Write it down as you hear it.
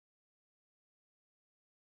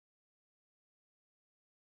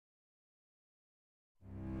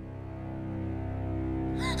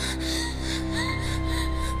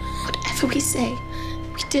So we say,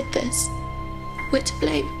 we did this. We're to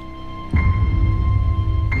blame.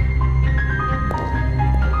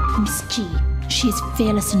 Miss G, she is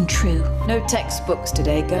fearless and true. No textbooks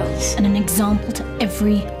today, girls. And an example to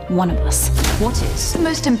every one of us. What is the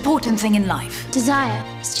most important thing in life? Desire,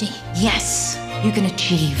 Miss G. Yes, you can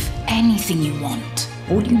achieve anything you want.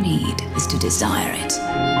 All you need is to desire it.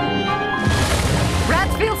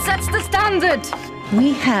 Bradfield sets the standard.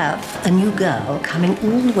 We have a new girl coming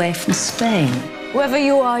all the way from Spain. Whoever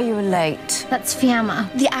you are, you're late. That's Fiamma.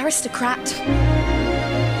 The aristocrat.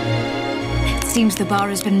 It seems the bar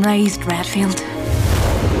has been raised, Bradfield.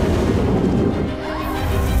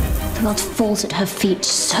 The world falls at her feet,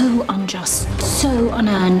 so unjust, so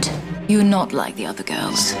unearned. You're not like the other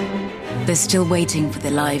girls. They're still waiting for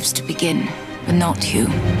their lives to begin, but not you.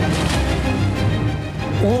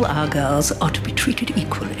 All our girls are to be treated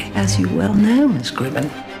equally, as you well know, Miss Gribben.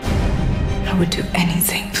 I would do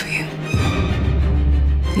anything for you.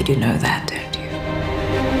 You do know that, don't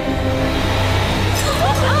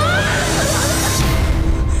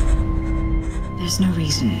you? There's no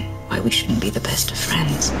reason why we shouldn't be the best of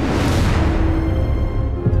friends.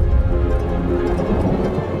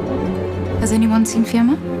 Has anyone seen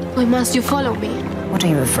Fiamma? Why must you follow me? What are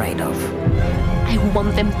you afraid of? I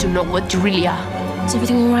want them to know what you really are. Is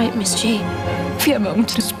everything all right, Miss G? Fiamma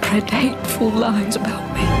wants to spread hateful lies about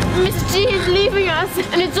me. Miss G is leaving us,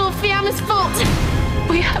 and it's all Fiamma's fault.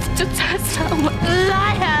 We have to test her.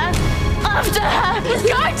 Liar! After her!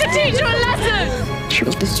 Going to teach her a lesson! She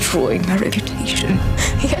was destroying my reputation.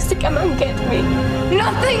 He has to come and get me.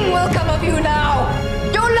 Nothing will come of you now!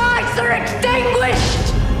 Your lives are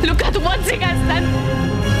extinguished! Look at what he has done.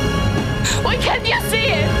 Why can't you see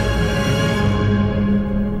it?